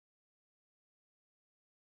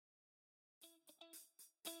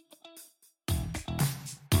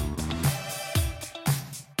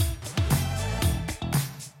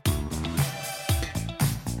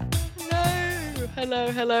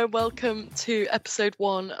Hello. Welcome to episode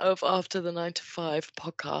 1 of After the 9 to 5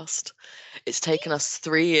 podcast. It's taken us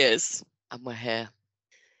 3 years and we're here.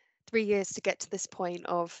 3 years to get to this point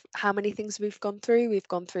of how many things we've gone through. We've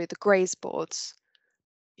gone through the graze boards,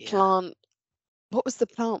 plant. What was the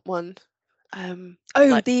plant one?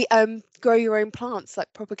 The grow your own plants,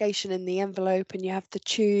 like propagation in the envelope, and you have the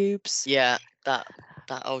tubes. Yeah, that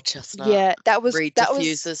old chestnut. Yeah, that was reed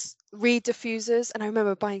diffusers. Reed diffusers, and I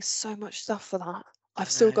remember buying so much stuff for that. I've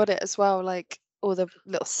still got it as well, like all the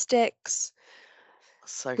little sticks.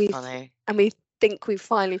 So funny. And we think we've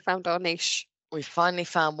finally found our niche. We finally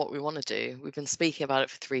found what we want to do. We've been speaking about it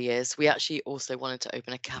for 3 years. We actually also wanted to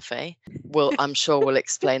open a cafe. Well, I'm sure we'll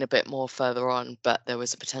explain a bit more further on, but there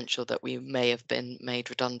was a potential that we may have been made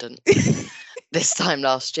redundant this time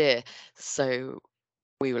last year. So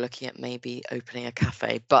we were looking at maybe opening a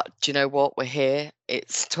cafe. But do you know what? We're here.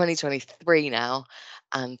 It's 2023 now,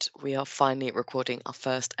 and we are finally recording our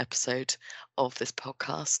first episode of this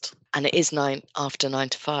podcast. And it is after 9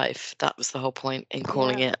 to 5. That was the whole point in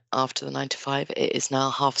calling it After the 9 to 5. It is now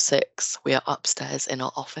 6:30. We are upstairs in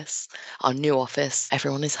our office, our new office.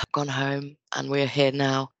 Everyone has gone home, and we're here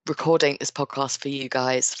now recording this podcast for you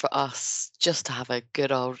guys, for us, just to have a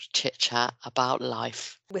good old chit chat about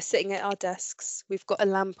life. We're sitting at our desks. We've got a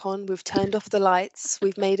lamp on. We've turned off the lights.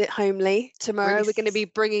 We've made it homely. Tomorrow we're going to be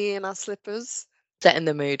bringing in our slippers. Setting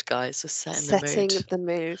the mood, guys. We're setting the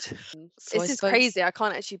mood. This is crazy. I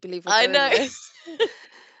can't actually believe we're doing this.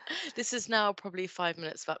 This is now probably 5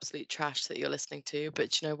 minutes of absolute trash that you're listening to,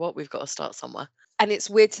 but you know what? We've got to start somewhere. And it's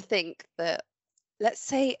weird to think that, let's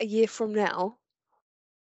say a year from now,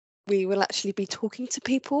 we will actually be talking to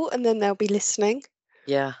people and then they'll be listening.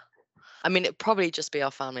 Yeah. I mean, it'd probably just be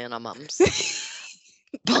our family and our mums.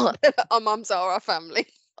 But our mums are our family.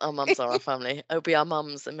 Our mums are our family. It'll be our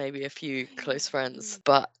mums and maybe a few close friends.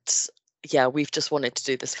 But yeah, we've just wanted to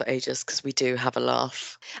do this for ages because we do have a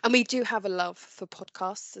laugh. And we do have a love for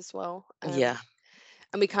podcasts as well. Yeah.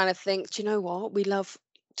 And we kind of think, do you know what? We love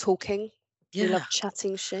talking. Yeah. We love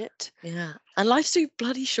chatting shit. Yeah. And life's too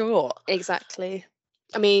bloody short. Exactly.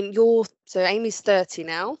 I mean, so Amy's 30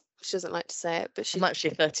 now. She doesn't like to say it, but I'm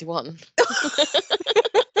actually 31.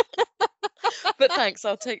 But thanks,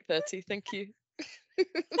 I'll take 30. Thank you.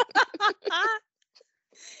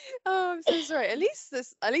 Oh, I'm so sorry. At least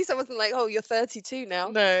I wasn't like, oh, you're 32 now.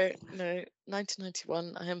 No.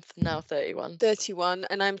 1991. I am now 31. 31,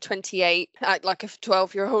 and I'm 28. Act like a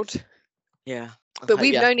 12-year-old. Yeah. But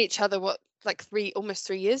we've known each other almost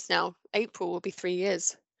 3 years now. April will be 3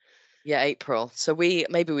 years. Yeah, April. So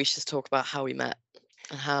maybe we should talk about how we met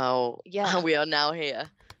and how we are now here.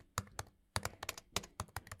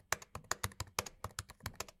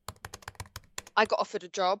 I got offered a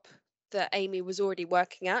job that Amy was already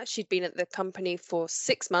working at. She'd been at the company for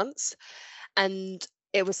 6 months, and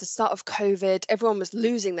it was the start of COVID. Everyone was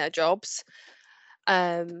losing their jobs.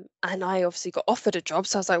 And I obviously got offered a job.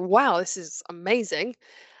 So I was like, wow, this is amazing.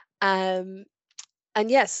 And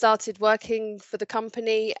started working for the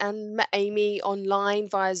company and met Amy online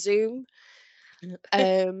via Zoom.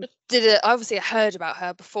 Obviously I heard about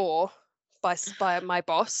her before by my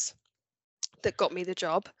boss that got me the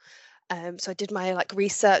job. So I did my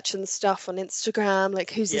research and stuff on Instagram,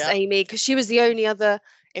 who's this Amy? Because she was the only other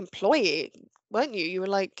employee, weren't you? You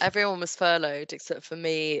were everyone was furloughed except for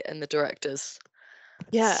me and the directors.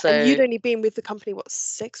 Yeah, so, and you'd only been with the company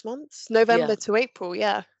 6 months? November to April,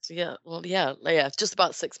 yeah. Just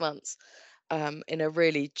about 6 months. In a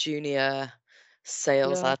really junior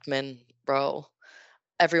sales admin role.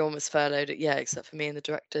 Everyone was furloughed, except for me and the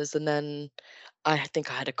directors. And then I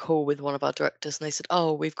think I had a call with one of our directors and they said,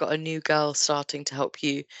 oh, we've got a new girl starting to help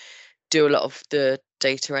you do a lot of the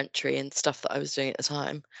data entry and stuff that I was doing at the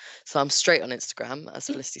time. So I'm straight on Instagram, as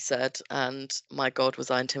Felicity said, and my God,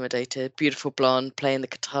 was I intimidated. Beautiful blonde, playing the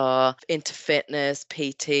guitar, into fitness,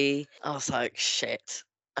 PT. I was like, shit.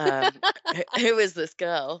 Who is this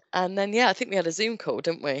girl? And then I think we had a Zoom call,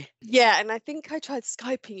 didn't we? Yeah, and I think I tried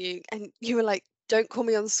Skyping you and you were like, don't call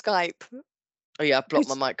me on Skype. Oh yeah, I blocked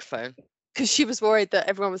my microphone. Because she was worried that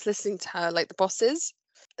everyone was listening to her, like the bosses.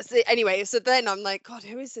 So anyway, so then I'm like, God,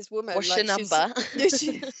 who is this woman? What's your number?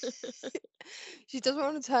 She doesn't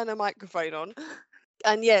want to turn her microphone on.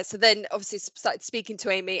 And so then obviously started speaking to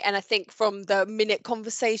Amy, and I think from the minute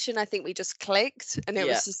conversation, I think we just clicked, and it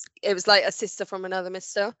was like a sister from another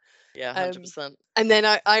mister. Yeah, 100%. And then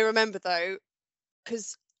I remember though,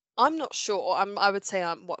 because I'm not sure, I would say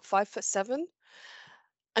I'm 5'7",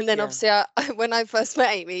 and then obviously when I first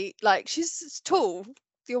met Amy, she's tall.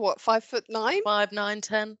 You're 5'9"? 5'9",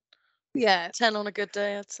 10. Yeah, 10 on a good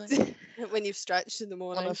day, I'd say. When you've stretched in the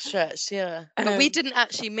morning. When I've stretched, yeah. But we didn't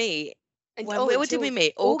actually meet And Where did we until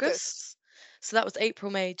meet? August. August. So that was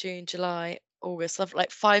April, May, June, July, August.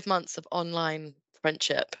 Like 5 months of online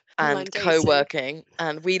friendship Online and dating. co-working.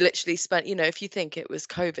 And we literally spent, if you think it was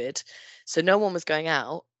COVID, so no one was going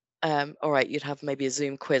out. All right, you'd have maybe a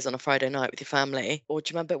Zoom quiz on a Friday night with your family. Or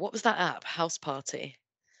do you remember, what was that app? House Party.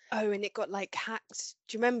 Oh, and it got like hacked.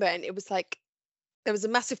 Do you remember? And it was like, there was a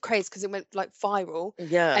massive craze because it went like viral.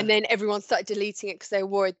 Yeah. And then everyone started deleting it because they were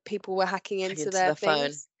worried people were hacking into their phone.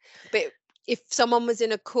 things. But if someone was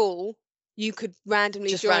in a call, you could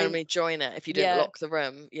randomly join it if you didn't lock the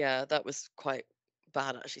room. Yeah, that was quite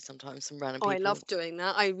bad actually sometimes. Some random people. I loved doing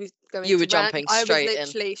that. I was going You to were jumping I was straight in.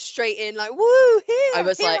 literally straight in, like, woo, here. I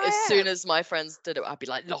was here like, I as am. soon as my friends did it, I'd be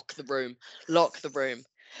like, lock the room.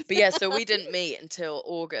 But yeah, so we didn't meet until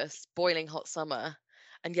August, boiling hot summer.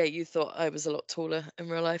 And yeah, you thought I was a lot taller in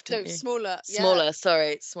real life, didn't you? Smaller. Smaller,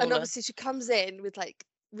 sorry, And smaller. obviously she comes in with like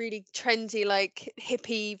really trendy, like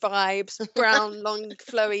hippie vibes, brown, long,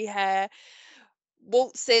 flowy hair,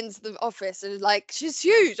 waltz into the office and is like, she's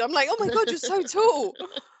huge. I'm like, oh my God, you're so tall.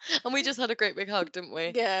 And we just had a great big hug, didn't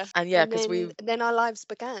we? Yeah. And yeah, because then our lives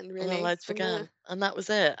began, really. our lives from began. there. And that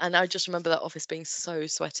was it. And I just remember that office being so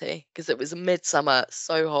sweaty because it was midsummer,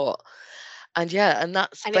 so hot. And yeah, and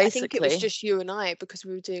that's And basically. I think it was just you and I because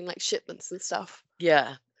we were doing like shipments and stuff.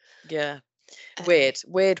 Yeah.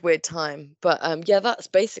 Weird time. But yeah, that's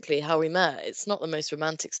basically how we met. It's not the most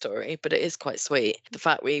romantic story, but it is quite sweet. The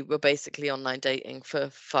fact we were basically online dating for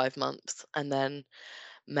 5 months and then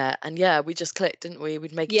met, and yeah, we just clicked, didn't we?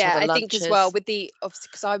 We'd make each other lunches. I think as well with obviously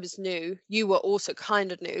because I was new, you were also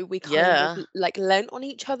kind of new. We kind of like lent on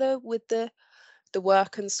each other with the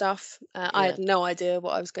work and stuff. I had no idea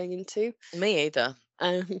what I was going into. Me either.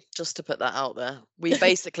 Just to put that out there, we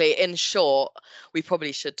basically, in short, we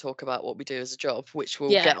probably should talk about what we do as a job, which we'll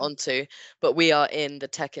get onto. But we are in the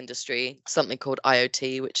tech industry, something called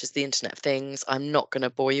IoT, which is the Internet of Things. I'm not going to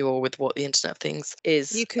bore you all with what the Internet of Things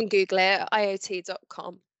is. You can Google it,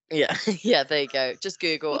 IoT.com. Yeah, there you go. Just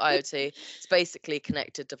Google IoT. It's basically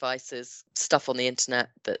connected devices, stuff on the internet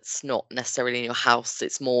that's not necessarily in your house.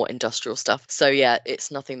 It's more industrial stuff. So yeah,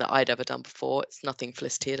 it's nothing that I'd ever done before. It's nothing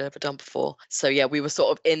Felicity had ever done before. So yeah, we were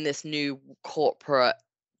sort of in this new corporate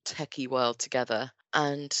techie world together.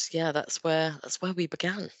 And yeah, that's where we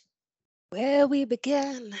began. Where we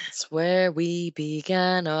began. That's where we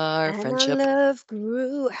began our friendship. Our love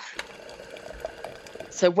grew.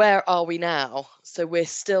 So where are we now? So we're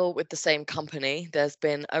still with the same company. There's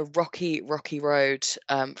been a rocky road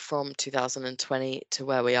from 2020 to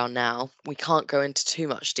where we are now. We can't go into too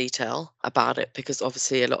much detail about it because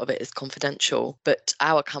obviously a lot of it is confidential. But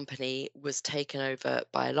our company was taken over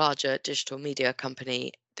by a larger digital media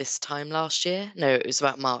company this time last year. No, it was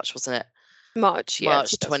about March, wasn't it? March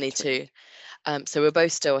 22. So we're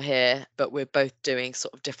both still here, but we're both doing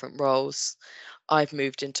sort of different roles. I've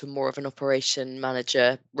moved into more of an operation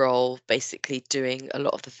manager role, basically doing a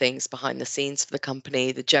lot of the things behind the scenes for the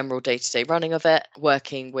company, the general day-to-day running of it,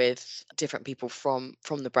 working with different people from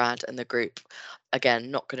the brand and the group.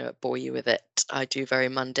 Again, not going to bore you with it. I do very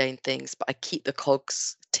mundane things, but I keep the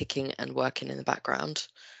cogs ticking and working in the background.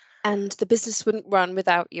 And the business wouldn't run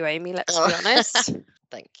without you, Amy, let's be honest.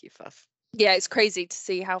 Thank you, Fuff. Yeah, it's crazy to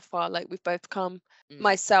see how far like we've both come.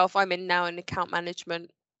 Myself, I'm now in account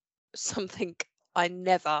management, something I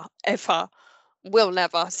never, ever, will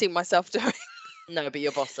never see myself doing. No, but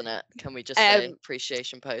you're bossing it. Can we just say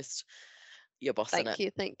appreciation post? You're bossing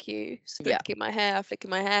it. Thank you. Flicking my hair.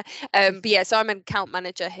 But yeah, so I'm an account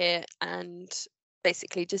manager here and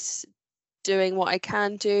basically just doing what I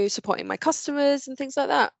can do, supporting my customers and things like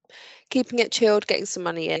that. Keeping it chilled, getting some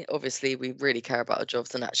money in. Obviously, we really care about our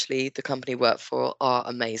jobs, and actually the company we work for are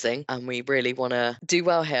amazing, and we really want to do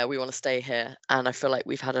well here. We want to stay here, and I feel like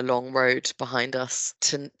we've had a long road behind us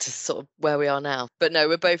to sort of where we are now. But no,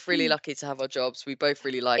 we're both really lucky to have our jobs. We both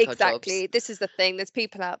really like our jobs. Exactly. This is the thing. There's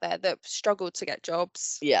people out there that struggle to get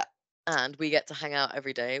jobs. Yeah. And we get to hang out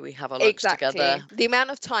every day. We have our lunch together. The amount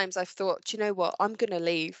of times I've thought, do you know what? I'm going to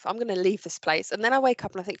leave. I'm going to leave this place. And then I wake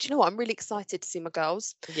up and I think, do you know what? I'm really excited to see my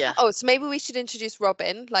girls. Yeah. Oh, so maybe we should introduce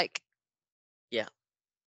Robin. Like. Yeah.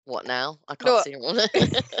 What now? I can't see her.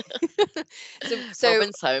 so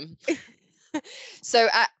Robin's home. So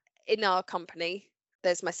in our company,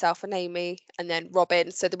 there's myself and Amy and then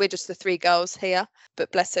Robin. So we're just the three girls here.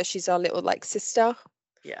 But bless her, she's our little like sister.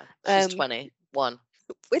 Yeah. She's 21.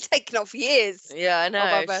 We're taking off years. Yeah, I know.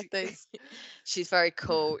 Of our birthdays. She's very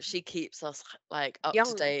cool. She keeps us like up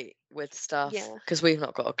to date with stuff. Yeah. Because we've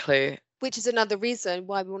not got a clue. Which is another reason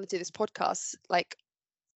why we want to do this podcast. Like,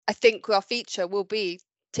 I think our feature will be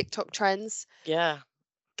TikTok trends. Yeah.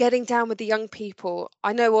 Getting down with the young people.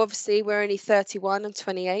 I know obviously we're only 31 and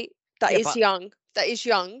 28. That Yeah, is but young. That is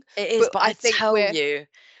young. it is, But but I I think tell we're you,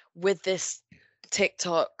 with this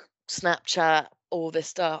TikTok, Snapchat, all this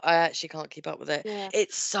stuff, I actually can't keep up with it. yeah.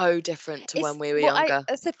 It's so different to when It's we were what I younger.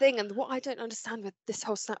 that's the thing, and what I don't understand with this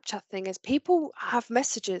whole Snapchat thing is people have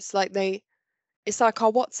messages like it's like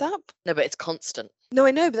our WhatsApp. No, but it's constant. No,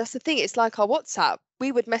 I know, but that's the thing. It's like our WhatsApp.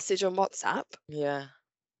 We would message on WhatsApp Yeah,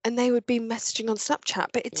 and they would be messaging on Snapchat,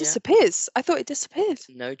 but it yeah. disappears. I thought it disappeared.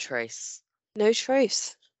 No trace. No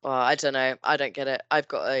trace. Well, I don't know. I don't get it. I've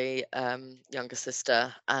got a younger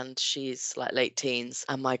sister and she's like late teens,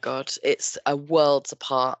 and my God, it's a worlds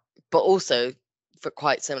apart, but also for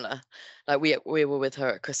quite similar. Like we were with her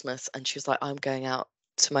at Christmas and she was like, I'm going out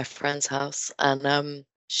to my friend's house, and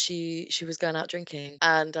she was going out drinking,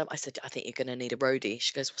 and I said, I think you're gonna need a roadie.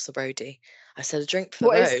 She goes, what's a roadie? I said, a drink for the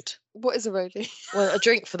road. What is a roadie? Well, a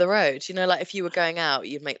drink for the road. You know, like if you were going out,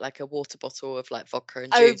 you'd make like a water bottle of like vodka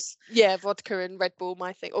and Oh, juice. yeah, vodka and Red Bull,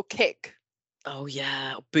 my thing. Or Kick. Oh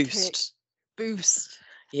yeah, Kick. Boost. Boost. It's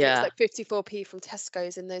Yeah, like 54p from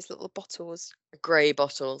Tesco's in those little bottles. grey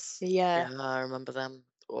bottles. Yeah. Yeah, I remember them.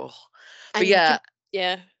 Oh, And but you yeah, can,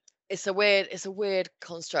 yeah. it's a weird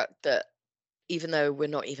construct that even though we're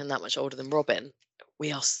not even that much older than Robin,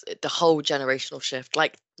 we are the whole generational shift.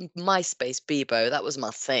 Like MySpace, Bebo, that was my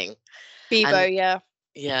thing. Bebo, And yeah.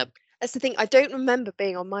 yeah, That's the thing. I don't remember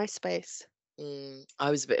being on MySpace.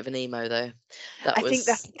 I was a bit of an emo though. I think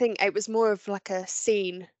that's the thing. It was more of like a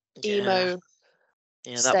scene emo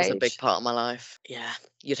Yeah, that was a big stage. part of my life. Yeah,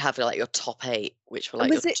 you'd have like your top 8, which were And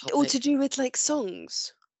like your was it top all 8. to do with like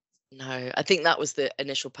songs? No, I think that was the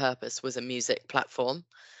initial purpose, was a music platform.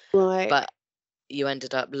 Right. But you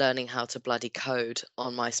ended up learning how to bloody code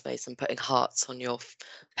on MySpace and putting hearts on your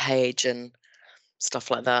page and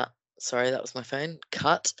stuff like that. Sorry, that was my phone.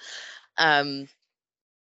 Cut.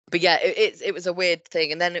 But yeah, it was a weird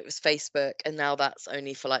thing, and then it was Facebook, and now that's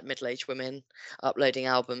only for like middle-aged women uploading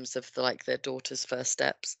albums of their daughter's first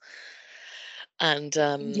steps. And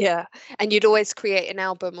Yeah. And you'd always create an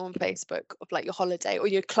album on Facebook of like your holiday or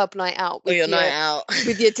your club night out or with your night out.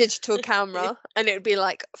 with your digital camera, and it would be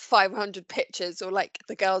like 500 pictures, or like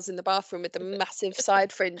the girls in the bathroom with the massive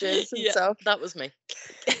side fringes and Yeah, stuff. that was me.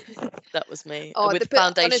 That was me. Oh, With but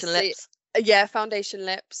foundation honestly, lips. yeah, foundation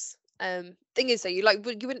lips. Thing is though, you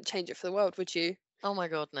wouldn't change it for the world, would you? Oh my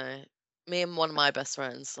God, no. Me and one of my best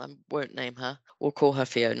friends, I won't name her, we'll call her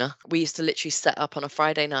Fiona. We used to literally set up on a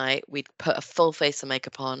Friday night, we'd put a full face of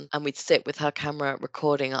makeup on, and we'd sit with her camera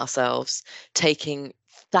recording ourselves, taking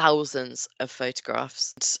thousands of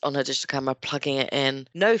photographs on her digital camera, plugging it in.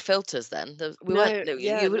 No filters then. We weren't,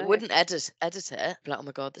 you wouldn't edit it. Like, oh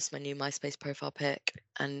my God, this is my new MySpace profile pic.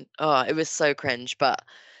 And it was so cringe, but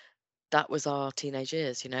that was our teenage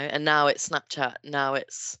years, and now it's Snapchat, now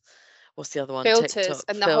it's, what's the other one? Filters, TikTok,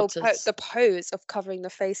 and filters. the pose of covering the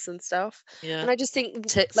face and stuff. Yeah. And I just think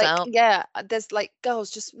Tits like out. yeah, there's like,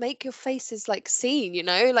 girls, just make your faces like seen,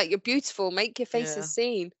 like you're beautiful, make your faces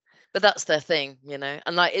seen. But that's their thing,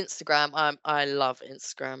 and like Instagram, I love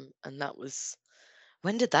Instagram, and that was,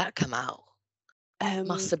 when did that come out?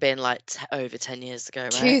 Must have been like over 10 years ago,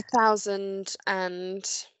 right? 2000. And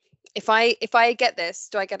if I get this,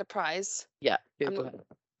 do I get a prize? Yeah, Google it.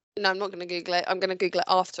 No, I'm not going to Google it. I'm going to Google it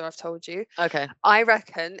after I've told you. Okay. I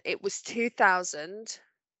reckon it was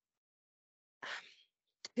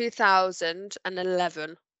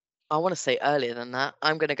 2011. I want to say earlier than that.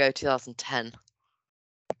 I'm going to go 2010.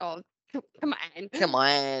 Oh, come on. Come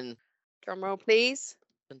on. Drum roll, please.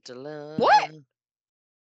 Dun-dun-dun. What?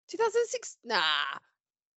 2006? Nah.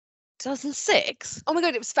 2006? Oh my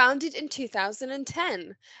God, it was founded in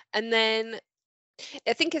 2010. And then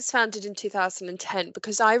I think it's founded in 2010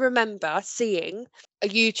 because I remember seeing a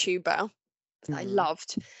YouTuber that I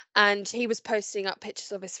loved, and he was posting up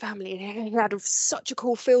pictures of his family, and he had such a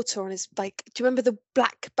cool filter on his, like, do you remember the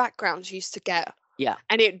black backgrounds you used to get? Yeah.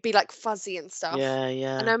 And it'd be like fuzzy and stuff. Yeah,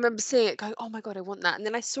 yeah. And I remember seeing it going, oh my God, I want that. And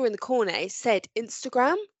then I saw in the corner it said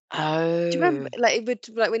Instagram. Oh. Do you remember, like, it would,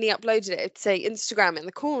 like, when he uploaded it, it'd say Instagram in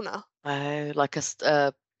the corner. Oh, like a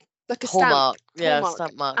Hallmark. stamp. Yeah,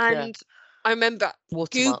 stamp mark. And I remember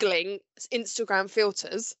Watermark. Googling Instagram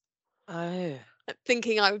filters, Oh.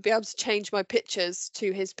 thinking I would be able to change my pictures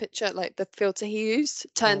to his picture, like the filter he used.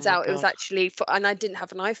 Turns my out it was God. actually and I didn't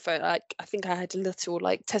have an iPhone. Like, I think I had a little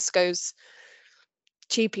like Tesco's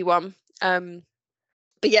cheapy one. But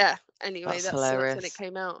yeah, anyway, That's that's when hilarious. it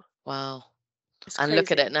came out. Wow. It's And look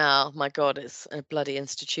at crazy. it now. My God, it's a bloody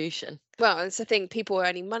institution. Well, it's the thing. People are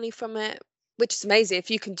earning money from it. which is amazing.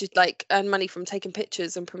 If you can just like earn money from taking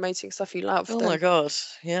pictures and promoting stuff you love, Oh my God.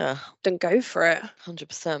 Yeah. then go for it.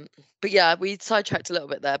 100%. But yeah, we sidetracked a little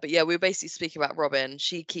bit there. But yeah, we were basically speaking about Robin.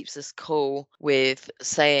 She keeps us cool with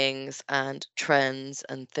sayings and trends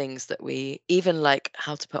and things that we even like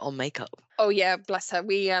how to put on makeup. Oh yeah, bless her.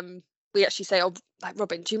 We actually say, oh, like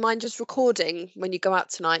Robin, do you mind just recording when you go out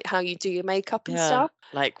tonight how you do your makeup and Yeah. stuff?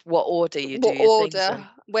 Like what order you do What your things in. order,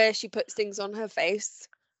 where she puts things on her face.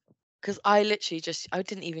 Because I literally I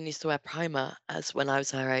didn't even used to wear primer as when I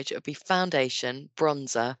was her age. It would be foundation,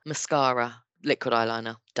 bronzer, mascara, liquid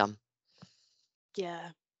eyeliner, done. Yeah.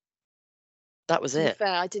 That was To be it.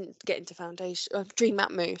 fair, I didn't get into foundation. Dream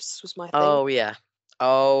Matte Mousse was my thing. Oh yeah.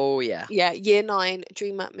 Oh yeah. Yeah, year 9,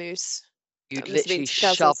 Dream Matte Mousse. You'd That must have been literally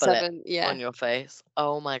shovel it 2007. Yeah. on your face.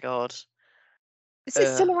 Oh my God. Is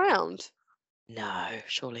it still around? No,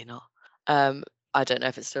 surely not. I don't know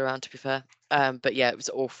if it's still around, to be fair. But yeah, it was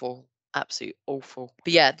awful. Absolute awful.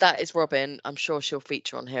 But yeah, that is Robin. I'm sure she'll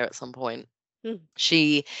feature on here at some point.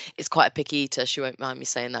 She is quite a picky eater. She won't mind me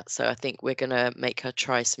saying that. So I think we're going to make her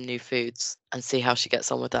try some new foods and see how she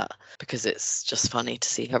gets on with that, because it's just funny to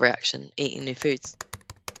see her reaction eating new foods.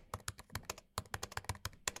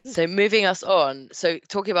 So moving us on, so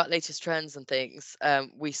talking about latest trends and things,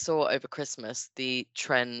 we saw over Christmas the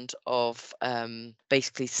trend of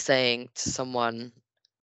basically saying to someone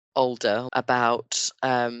older about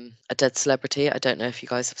a dead celebrity. I don't know if you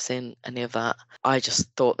guys have seen any of that. I just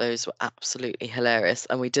thought those were absolutely hilarious,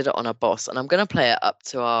 and we did it on our boss, and I'm going to play it up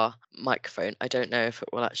to our microphone. I don't know if it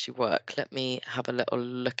will actually work. Let me have a little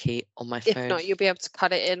looky on my phone. If not, you'll be able to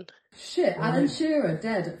cut it in. Shit, Alan Shearer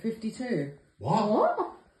dead at 52. What?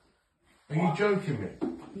 Are you joking me?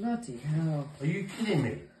 Bloody hell. Are you kidding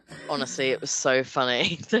me? Honestly, it was so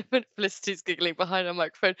funny. So when Felicity's giggling behind her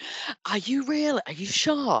microphone, are you real? Are you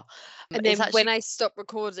sure? And then when I stopped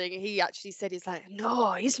recording, he actually said, he's like,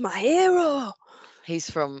 no, he's my hero. He's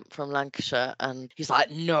from Lancashire, and he's like,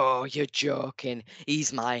 no, you're joking.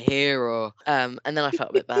 He's my hero. And then I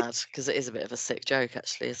felt a bit bad because it is a bit of a sick joke,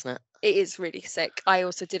 actually, isn't it? It is really sick. I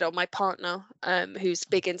also did it on my partner, who's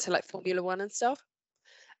big into like Formula One and stuff.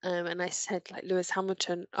 And I said like Lewis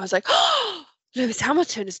Hamilton. I was like, oh, Lewis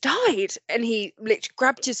Hamilton has died, and he literally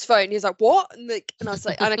grabbed his phone. He was like, what? And I was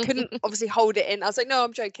like, and I couldn't obviously hold it in. I was like, no,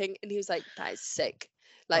 I'm joking. And he was like, that is sick.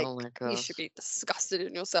 Like, oh my you God, should be disgusted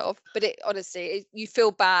in yourself. But it honestly, you feel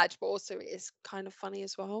bad, but also it is kind of funny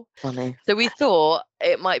as well. funny. So we thought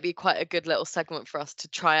it might be quite a good little segment for us to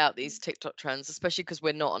try out these TikTok trends, especially because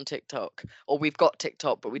we're not on TikTok, or we've got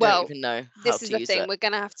TikTok, but we don't even know how This to is the use thing. it. We're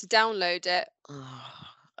gonna have to download it,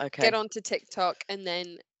 Okay. get onto TikTok, and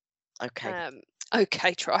then Okay.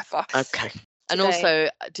 okay, Trifer. Okay. And also,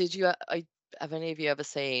 did you have any of you ever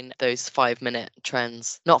seen those 5-minute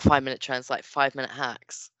trends? Not 5-minute trends, like 5-minute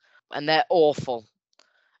hacks, and they're awful.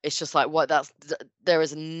 It's just like, what? There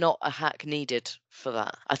is not a hack needed for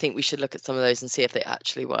that. I think we should look at some of those and see if they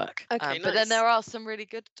actually work. Okay, But then there are some really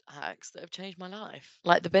good hacks that have changed my life,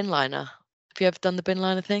 like the bin liner. Have you ever done the bin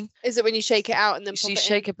liner thing? Is it when you shake it out and then So pop you it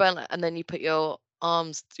shake in? a bin and then you put your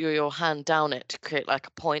arms, your hand down it to create like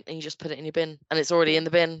a point, and you just put it in your bin, and it's already in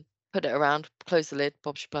the bin. Put it around, close the lid,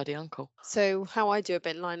 Bob's your bloody uncle. So how I do a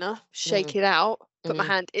bin liner, shake it out, put my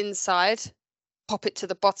hand inside, pop it to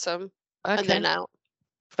the bottom, and then out.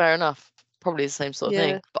 Fair enough. Probably the same sort of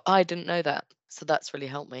thing. But I didn't know that. So that's really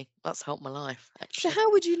helped me. That's helped my life, actually. So how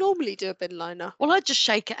would you normally do a bin liner? Well, I'd just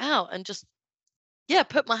shake it out and just,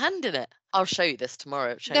 put my hand in it. I'll show you this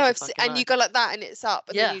tomorrow. No, and you go like that and it's up,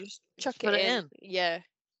 and then you just chuck put it it in. Yeah.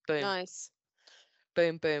 Boom. Nice.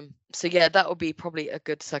 Boom, boom. So yeah, that would be probably a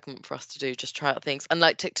good segment for us to do. Just try out things, and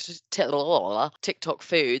like TikTok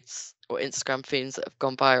foods or Instagram foods that have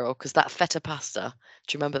gone viral. Because that feta pasta,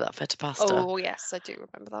 do you remember that feta pasta? Oh yes, I do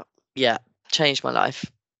remember that. Yeah, changed my life.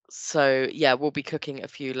 So yeah, we'll be cooking a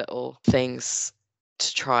few little things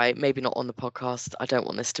to try. Maybe not on the podcast. I don't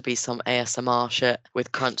want this to be some ASMR shit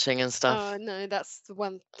with crunching and stuff. Oh no, that's the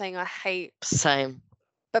one thing I hate. Same.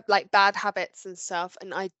 But like bad habits and stuff,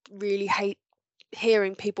 and I really hate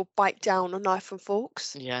hearing people bite down on knife and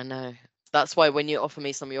forks. Yeah, no. That's why when you offer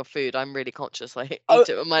me some of your food, I'm really conscious. I eat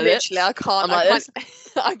it with my lips. Literally, I can't.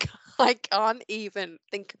 I'm I can't even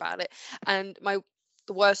think about it. And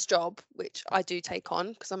the worst job, which I do take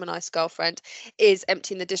on because I'm a nice girlfriend, is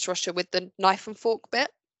emptying the dishwasher with the knife and fork bit.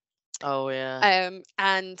 Oh yeah.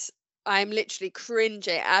 And I'm literally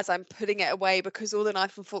cringing as I'm putting it away because all the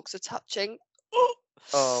knife and forks are touching.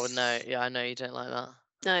 Oh no, yeah, I know you don't like that.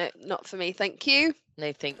 No, not for me. Thank you.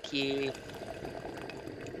 No, thank you.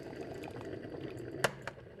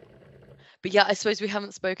 But yeah, I suppose we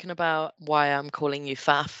haven't spoken about why I'm calling you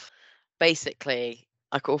Faff. Basically,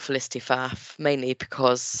 I call Felicity Faff, mainly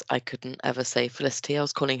because I couldn't ever say Felicity. I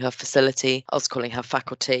was calling her facility, I was calling her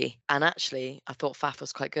faculty. And actually, I thought Faff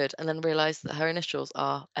was quite good, and then realised that her initials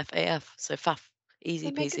are FAF. So Faff, easy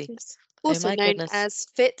Oh my peasy. goodness. Oh Also my known goodness. as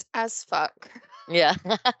Fit as Fuck. Yeah.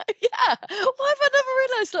 Yeah. Why have I never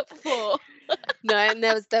realised that before? No, and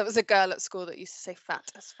there was a girl at school that used to say fat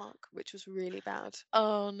as fuck, which was really bad.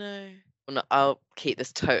 Oh no. Well, no, I'll keep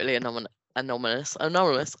this totally anonymous.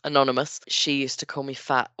 She used to call me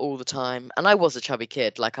fat all the time, and I was a chubby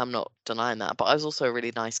kid, like, I'm not denying that, but I was also a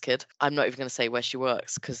really nice kid. I'm not even going to say where she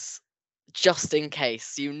works, because just in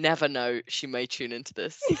case, you never know, she may tune into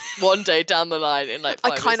this one day down the line in like I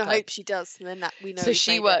 5 years' kind of time. hope she does, and then that we know. So we've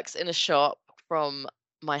she made it. works in a shop from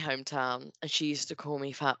my hometown, and she used to call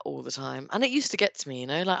me fat all the time, and it used to get to me,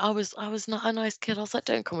 like, I was not a nice kid. I was like,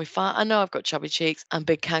 don't call me fat, I know I've got chubby cheeks and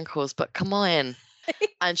big cankles, but come on.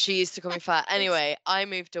 And she used to call me fat. Anyway, I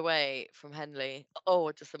moved away from Henley. Oh,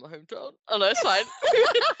 I just said my hometown. Oh no, it's fine.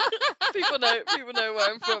 People know where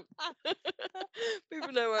I'm from.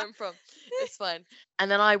 People know where I'm from. It's fine.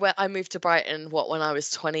 And then I moved to Brighton when I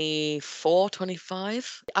was 24,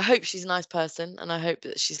 25. I hope she's a nice person, and I hope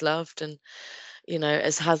that she's loved, and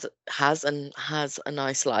has a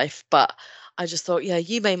nice life. But I just thought, yeah,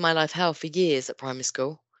 you made my life hell for years at primary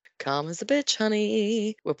school. Calm as a bitch,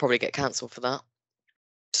 honey. We'll probably get cancelled for that.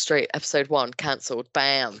 Straight episode 1 cancelled.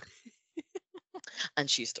 Bam. And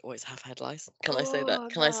she used to always have head lice. Can I say that? Oh,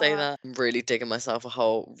 Can I say no. that? I'm really digging myself a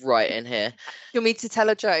hole right in here. You want me to tell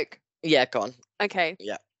a joke? Yeah, go on. Okay.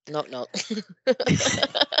 Yeah. Knock.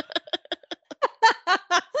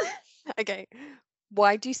 Okay.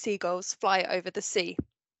 Why do seagulls fly over the sea?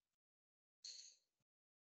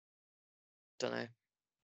 Don't know.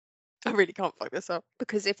 I really can't fuck this up.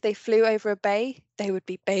 Because if they flew over a bay, they would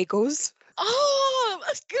be bagels. Oh,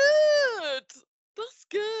 that's good. That's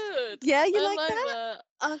good. Yeah, you I like like that?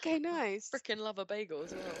 that. Okay, nice. Freaking love a bagel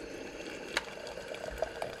as well.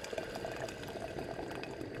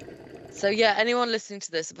 So yeah, anyone listening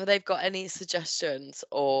to this, if they've got any suggestions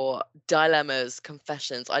or dilemmas,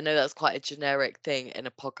 confessions, I know that's quite a generic thing in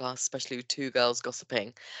a podcast, especially with two girls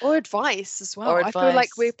gossiping. Or advice as well. Or I feel like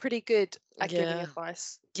advice. we're pretty good at giving Yeah.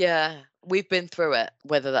 advice. Yeah, we've been through it,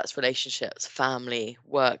 whether that's relationships, family,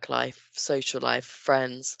 work life, social life,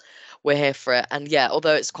 friends. We're here for it. And yeah,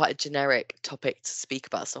 although it's quite a generic topic to speak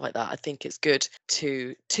about, stuff like that, I think it's good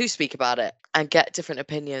to speak about it and get different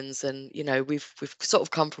opinions. And we've sort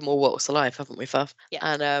of come from all walks of life, haven't we, Faf? Yeah.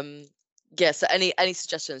 And yeah, so any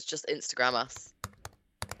suggestions, just Instagram us.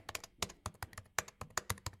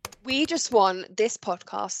 We just want this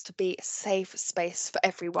podcast to be a safe space for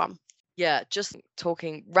everyone. Yeah, just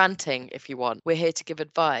talking, ranting if you want. We're here to give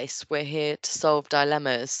advice. We're here to solve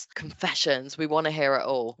dilemmas, confessions. We want to hear it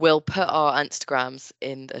all. We'll put our Instagrams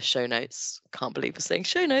in the show notes. Can't believe we're saying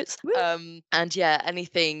show notes. Woo. And yeah,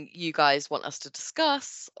 anything you guys want us to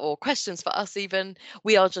discuss or questions for us even.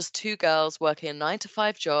 We are just two girls working a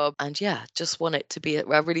 9-to-5 job. And yeah, just want it to be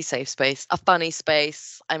a really safe space, a funny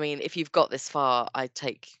space. I mean, if you've got this far, I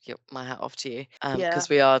take my hat off to you. Because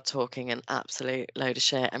we are talking an absolute load of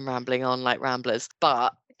shit and rambling on like ramblers,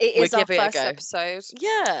 but it is our give it a first go. episode.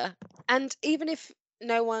 Yeah. And even if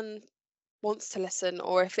no one wants to listen,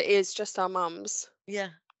 or if it is just our mums, Yeah.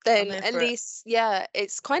 then at least, yeah,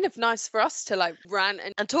 it's kind of nice for us to like rant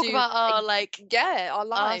and talk about our our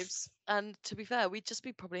lives. And to be fair, we'd just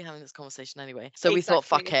be probably having this conversation anyway. So we thought,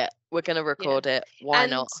 fuck it, we're gonna record it. Why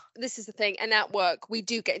not? This is the thing. And at work, we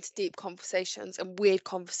do get into deep conversations and weird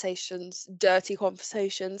conversations, dirty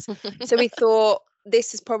conversations. So we thought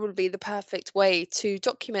this is probably the perfect way to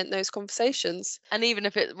document those conversations. And even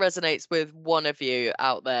if it resonates with one of you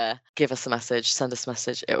out there, give us a message, send us a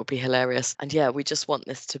message. It will be hilarious. And yeah, we just want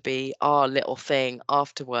this to be our little thing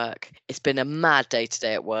after work. It's been a mad day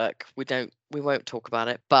today at work. We won't talk about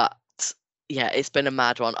it, but yeah, it's been a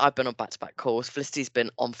mad one. I've been on back-to-back calls. Felicity's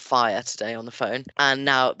been on fire today on the phone. And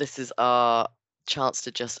now this is our chance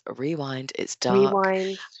to just rewind. It's dark.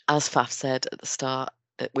 Rewind. As Faf said at the start,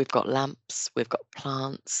 we've got lamps, we've got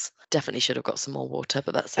plants. Definitely should have got some more water,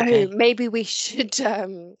 but that's okay. Oh, maybe we should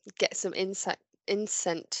get some incense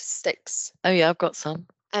sticks. Oh yeah, I've got some.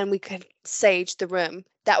 And we could sage the room.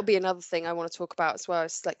 That would be another thing I want to talk about as well.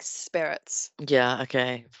 It's like spirits. Yeah,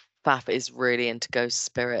 okay. Faf is really into ghost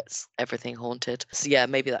spirits, everything haunted. So yeah,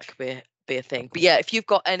 maybe that could be a thing. But yeah, if you've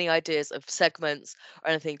got any ideas of segments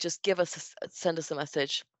or anything, just send us a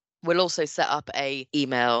message. We'll also set up a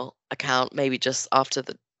email account, maybe just after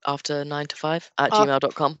 9-to-5 at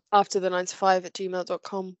gmail.com. After the 9-to-5 at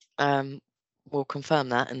gmail.com. We'll confirm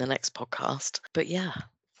that in the next podcast. But yeah,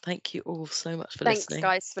 Thank you all so much for Thanks, listening.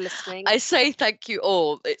 guys, for listening. I say thank you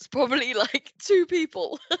all. It's probably like 2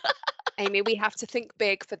 people. Amy, we have to think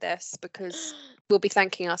big for this because we'll be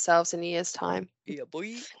thanking ourselves in a year's time. Yeah,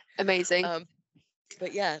 boy. Amazing.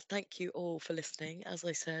 But yeah, thank you all for listening. As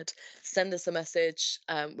I said, send us a message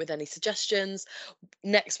with any suggestions.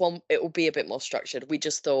 Next one, it will be a bit more structured. We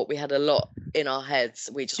just thought we had a lot in our heads.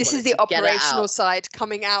 We just This is wanted the to get it operational out. side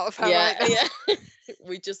coming out of her Yeah, right now. yeah.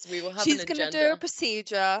 we will have She's an going to agenda. do a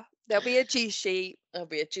procedure. There'll be a G sheet. There'll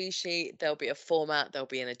be a G sheet, there'll be a format, there'll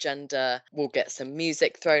be an agenda. We'll get some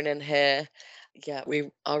music thrown in here. Yeah, we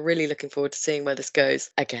are really looking forward to seeing where this goes.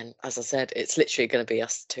 Again, as I said, it's literally going to be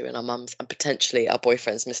us two and our mums and potentially our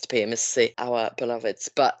boyfriends, Mr. P and Mrs. C, our beloveds.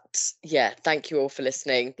 But yeah, thank you all for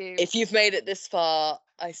listening. Thank you. If you've made it this far,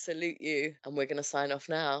 I salute you, and we're going to sign off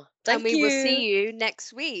now. Thank And you. we will see you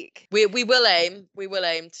next week. We will aim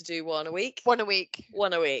to do one a week. One a week.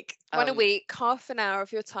 One a week. One a week, half an hour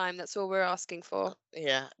of your time. That's all we're asking for.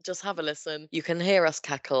 Yeah, just have a listen. You can hear us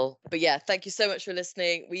cackle. But yeah, thank you so much for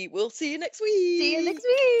listening. We will see you next week. See you next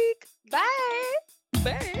week. Bye.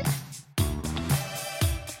 Bye.